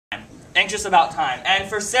anxious about time. And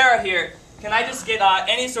for Sarah here, can I just get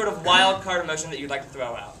any sort of wild card emotion that you'd like to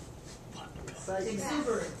throw out?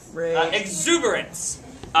 Exuberance. Exuberance.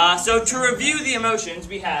 So to review the emotions,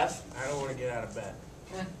 we have... I don't want to get out of bed.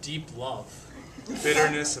 Deep love.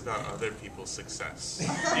 Bitterness about other people's success.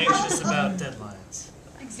 Anxious about deadlines.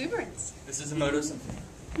 Exuberance. This is Emoto Symphony.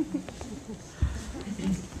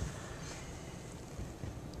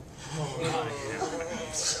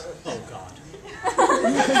 Oh God.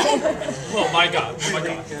 Oh my God. Oh my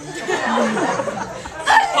God.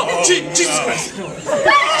 Oh, Jesus Christ. Jesus,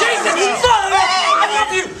 Father! I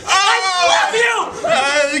love you! I love you!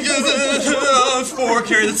 4,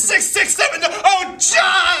 carry the 6, 6, 7, oh,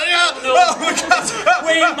 John! No. Oh,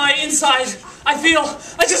 Wait, my inside, I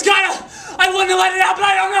want to let it out, but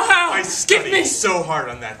I don't know how. I studied so hard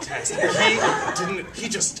on that test. He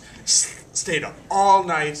just stayed up all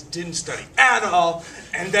night, didn't study at all,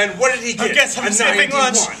 and then what did he get? I guess I'm skipping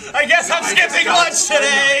lunch. I guess I'm skipping lunch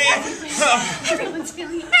today. Everyone's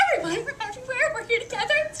feeling it. Everyone, we're everywhere. We're here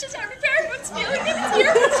together. It's just everywhere. Everyone's feeling it. It's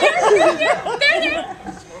here. It's here. We're here. They're here.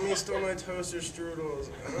 Mommy stole my toaster strudels.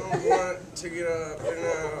 I don't want to get up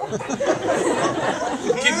now.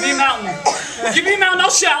 Give me a mountain. Give me a mountain,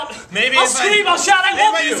 I'll shout. Maybe I'll scream, I'll shout, I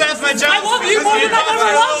love you. That's my job. I love you more than I've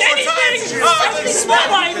ever loved anything. Especially small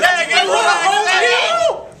life. I love